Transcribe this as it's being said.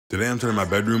Today I'm turning my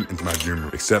bedroom into my gym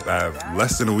room, except I have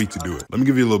less than a week to do it. Let me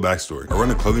give you a little backstory. I run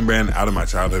a clothing brand out of my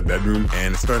childhood bedroom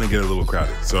and it's starting to get a little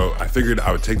crowded. So I figured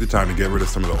I would take the time to get rid of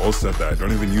some of the old stuff that I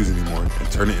don't even use anymore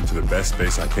and turn it into the best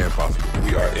space I can possible.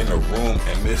 We are in a room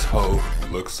and this hoe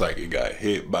looks like it got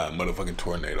hit by a motherfucking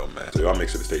tornado, man. So y'all make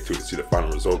sure to stay tuned to see the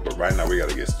final result. But right now we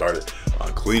gotta get started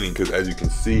on cleaning because as you can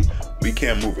see, we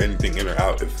can't move anything in or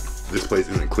out if this place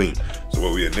isn't clean. So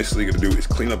what we initially gonna do is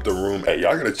clean up the room. Hey,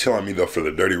 y'all gotta chill on me though for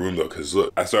the dirty room though, cause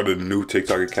look, I started a new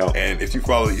TikTok account and if you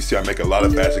follow, you see I make a lot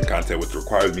of fashion content, which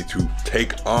requires me to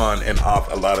take on and off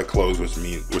a lot of clothes, which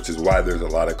is why there's a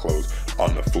lot of clothes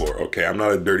on the floor, okay? I'm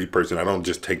not a dirty person. I don't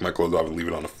just take my clothes off and leave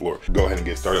it on the floor. Go ahead and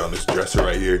get started on this dresser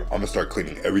right here. I'm gonna start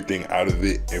cleaning everything out of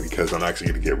it, and because I'm actually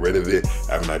gonna get rid of it,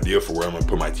 I have an idea for where I'm gonna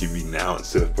put my TV now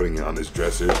instead of putting it on this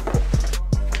dresser.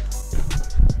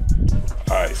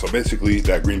 Alright, so basically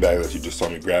that green bag that you just saw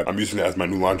me grab, I'm using it as my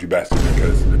new laundry basket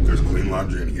because if there's clean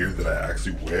laundry in here that I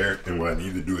actually wear, and what I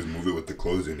need to do is move it with the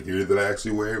clothes in here that I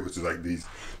actually wear, which is like these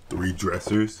 3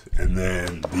 dressers, and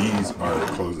then these are the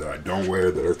clothes that I don't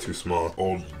wear that are too small,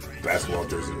 old basketball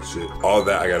jerseys and shit. All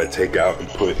that I gotta take out and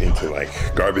put into like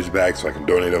garbage bags so I can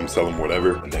donate them, sell them,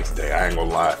 whatever. The next day, I ain't gonna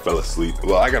lie, I fell asleep.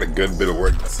 Well, I got a good bit of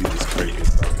work to see this crate and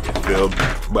stuff get filled,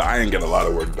 but I ain't get a lot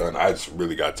of work done. I just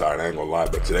really got tired, I ain't gonna lie,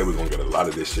 but today we're gonna get a lot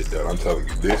of this shit done. I'm telling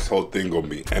you, this whole thing gonna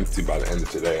be empty by the end of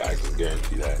today, I can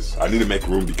guarantee that. I need to make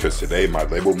room because today my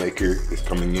label maker is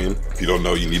coming in. If you don't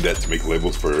know, you need that to make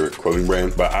labels for clothing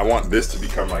brands, but I want this to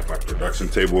become like my production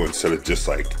table instead of just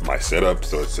like my setup,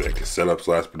 so it's like a setup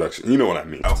slash production, you know what I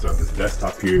mean. I also have this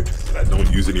desktop here that I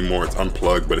don't use anymore. It's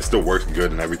unplugged, but it still works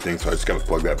good and everything, so I just gotta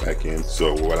plug that back in.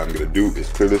 So what I'm gonna do is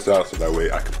clear this out so that way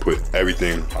I can put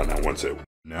everything on that one table.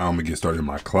 Now I'm gonna get started in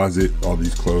my closet. All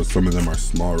these clothes, some of them are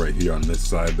small right here on this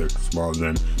side, they're small,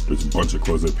 then there's a bunch of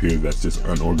clothes up here that's just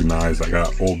unorganized. I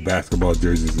got old basketball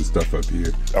jerseys and stuff up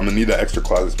here. I'm gonna need that extra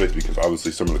closet space because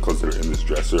obviously some of the clothes that are in this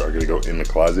dresser are gonna go in the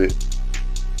closet.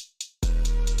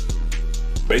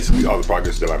 Basically all the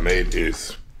progress that I made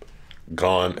is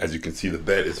gone. As you can see, the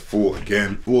bed is full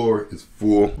again, floor is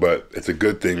full, but it's a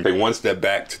good thing. Take 1 step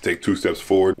back to take 2 steps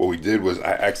forward. What we did was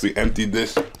I actually emptied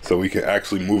this so we can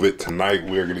actually move it tonight.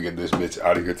 We're gonna get this bitch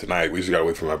out of here tonight. We just gotta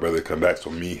wait for my brother to come back so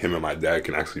me, him, and my dad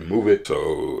can actually move it.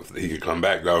 So if he could come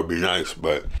back, that would be nice.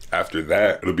 But after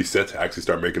that, it'll be set to actually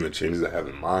start making the changes I have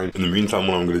in mind. In the meantime,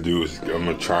 what I'm gonna do is I'm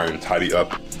gonna try and tidy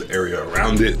up the area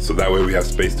around it so that way we have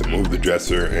space to move the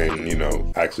dresser and, you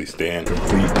know, actually stand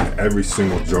complete. Every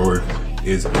single drawer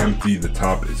is empty, the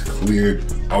top is cleared.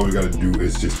 All we gotta do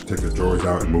is just take the drawers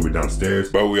out and move it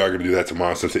downstairs. But we are gonna do that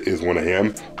tomorrow since it is 1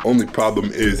 a.m. Only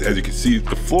problem is, as you can see,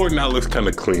 the floor now looks kind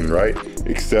of clean, right?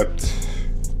 Except,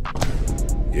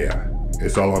 yeah,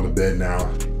 it's all on the bed now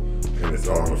and it's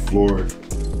all on the floor.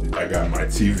 I got my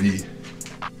TV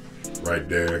right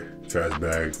there, trash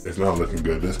bag. It's not looking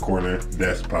good. This corner,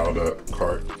 desk piled up,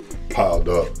 cart piled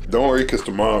up. Don't worry, because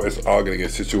tomorrow it's all gonna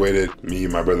get situated. Me,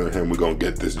 my brother, and him, we're gonna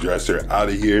get this dresser out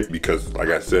of here because, like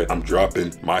I said, I'm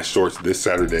dropping my shorts this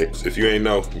Saturday. So if you ain't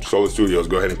know, Solar Studios,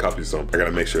 go ahead and copy some. I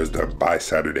gotta make sure it's done by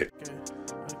Saturday.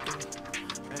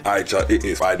 All right, y'all, it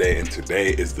is Friday, and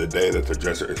today is the day that the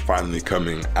dresser is finally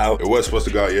coming out. It was supposed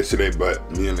to go out yesterday, but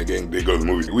me and the gang did go to the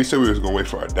movies. We said we was gonna wait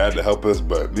for our dad to help us,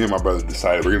 but me and my brother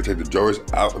decided we're gonna take the drawers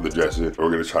out of the dresser, and we're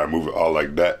gonna try and move it all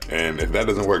like that. And if that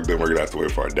doesn't work, then we're gonna have to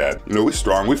wait for our dad. You know, we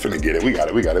strong, we finna get it, we got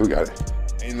it.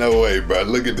 Ain't no way, bro,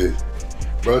 look at this.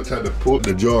 Bro tried to pull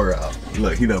the drawer out.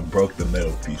 Look, he done broke the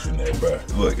metal piece in there, bro.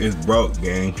 Look, it's broke,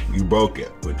 gang. You broke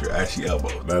it with your ashy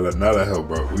elbow. Not a hell,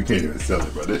 bro. We can't even sell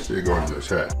it, bro. This shit going to the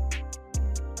trash.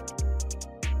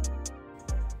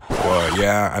 Well,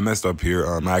 yeah, I messed up here.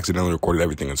 I accidentally recorded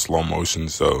everything in slow motion,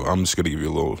 so I'm just gonna give you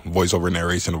a little voiceover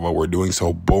narration of what we're doing.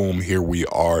 So boom, here we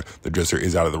are. The dresser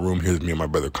is out of the room. Here's me and my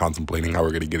brother contemplating how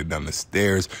we're gonna get it down the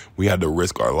stairs. We had to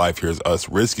risk our life. Here's us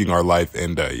risking our life,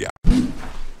 and yeah.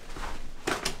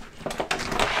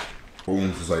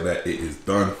 Boom, just like that, it is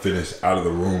done, finished, out of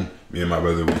the room. Me and my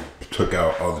brother, we took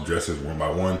out all the dressers 1 by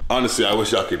 1. Honestly, I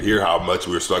wish y'all could hear how much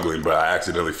we were struggling, but I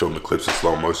accidentally filmed the clips in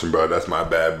slow motion, bro. That's my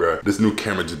bad, bro. This new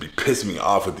camera just be pissing me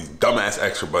off with these dumbass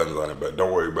extra buttons on it, but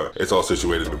don't worry, bro. It's all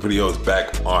situated. The video is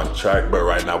back on track, but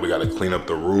right now we gotta clean up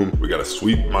the room. We gotta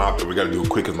sweep, mop, and we gotta do it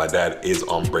quick because my dad is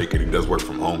on break and he does work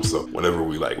from home. So whenever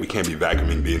we can't be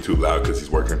vacuuming, being too loud because he's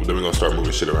working. Then we're gonna start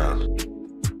moving shit around.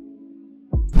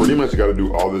 pretty much got to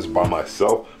do all this by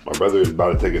myself. My brother is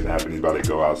about to take a nap and he's about to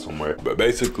go out somewhere. But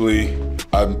basically,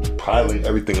 I'm piling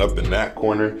everything up in that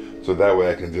corner so that way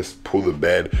I can just pull the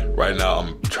bed. Right now,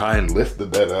 I'm trying to lift the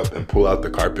bed up and pull out the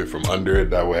carpet from under it.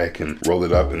 That way I can roll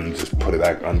it up and just put it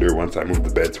back under once I move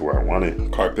the bed to where I want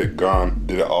it. Carpet gone,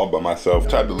 did it all by myself.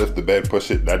 Tried to lift the bed,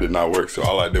 push it, that did not work. So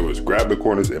all I did was grab the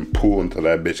corners and pull until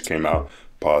that bitch came out.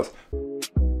 Pause.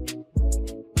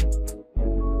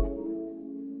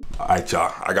 All right,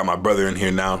 y'all, I got my brother in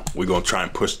here now. We're gonna try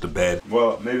and push the bed.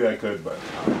 Well, maybe I could, but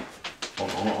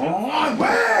hold on,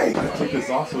 wait! I took this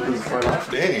off so this is right off.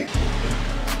 Dang.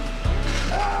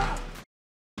 Ah.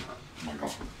 Oh my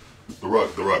God. The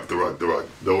rug.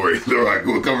 Don't worry, the rug.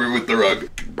 We'll cover it with the rug.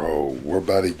 Bro, we're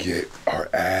about to get our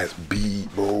ass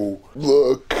beat, bro.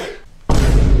 Look.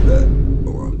 That.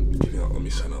 Hold on. Let me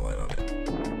shine a light on it.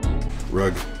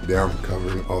 Rug down,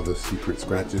 covering all the secret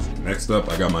scratches. Next up,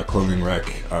 I got my clothing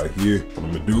rack out here. What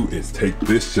I'm gonna do is take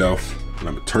this shelf and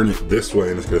I'm gonna turn it this way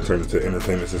and it's gonna turn into an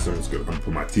entertainment system. I'm gonna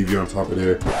put my TV on top of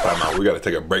there. Time out, we gotta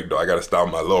take a break though. I gotta style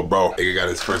my little bro. He got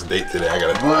his first date today. I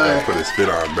gotta put his fit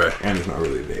on, bro. And it's not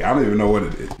really a date. I don't even know what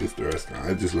it is. It's the restaurant.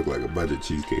 It just looked like a budget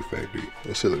cheesecake factory.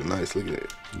 That shit look nice, look at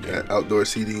it. Yeah, outdoor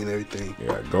seating and everything.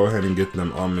 Yeah, go ahead and get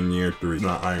them almond year 3. It's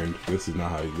not ironed. This is not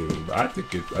how you do it, but I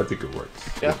think it works.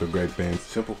 Yeah. With the gray pants,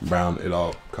 simple, brown, it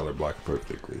all color blocked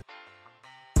perfectly.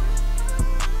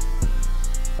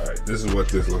 All right, this is what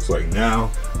this looks like now.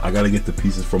 I gotta get the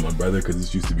pieces from my brother because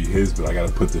this used to be his, but I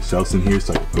gotta put the shelves in here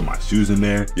so I can put my shoes in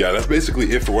there. Yeah, that's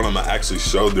basically it for what I'm gonna actually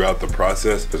show throughout the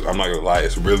process. Because I'm not gonna lie,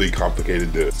 it's really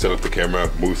complicated to set up the camera,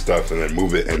 move stuff, and then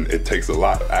move it, and it takes a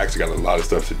lot. I actually got a lot of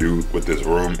stuff to do with this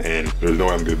room, and there's no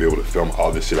way I'm gonna be able to film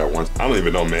all this shit at once. I don't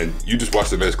even know, man. You just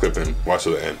watch the next clip and watch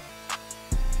to the end.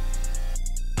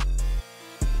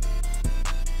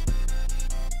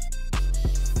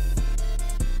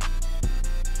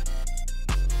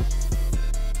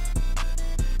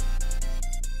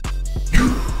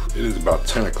 It is about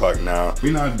 10 o'clock now.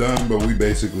 We not done, but we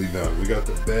basically done. We got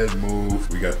the bed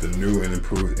moved. We got the new and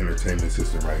improved entertainment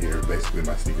system right here. Basically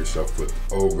my sneaker shelf flipped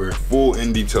over. Full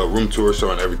in detail room tour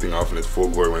showing everything off in its full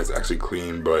glory when it's actually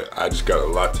clean, but I just got a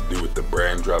lot to do with the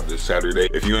brand drop this Saturday.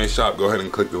 If you ain't shop, go ahead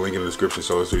and click the link in the description,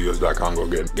 solostudios.com. Go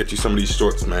get you some of these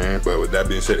shorts, man. But with that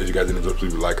being said, if you guys enjoyed,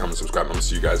 please like, comment, subscribe. I'm gonna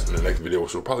see you guys in the next video,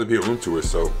 which will probably be a room tour,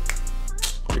 so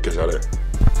let me catch y'all there.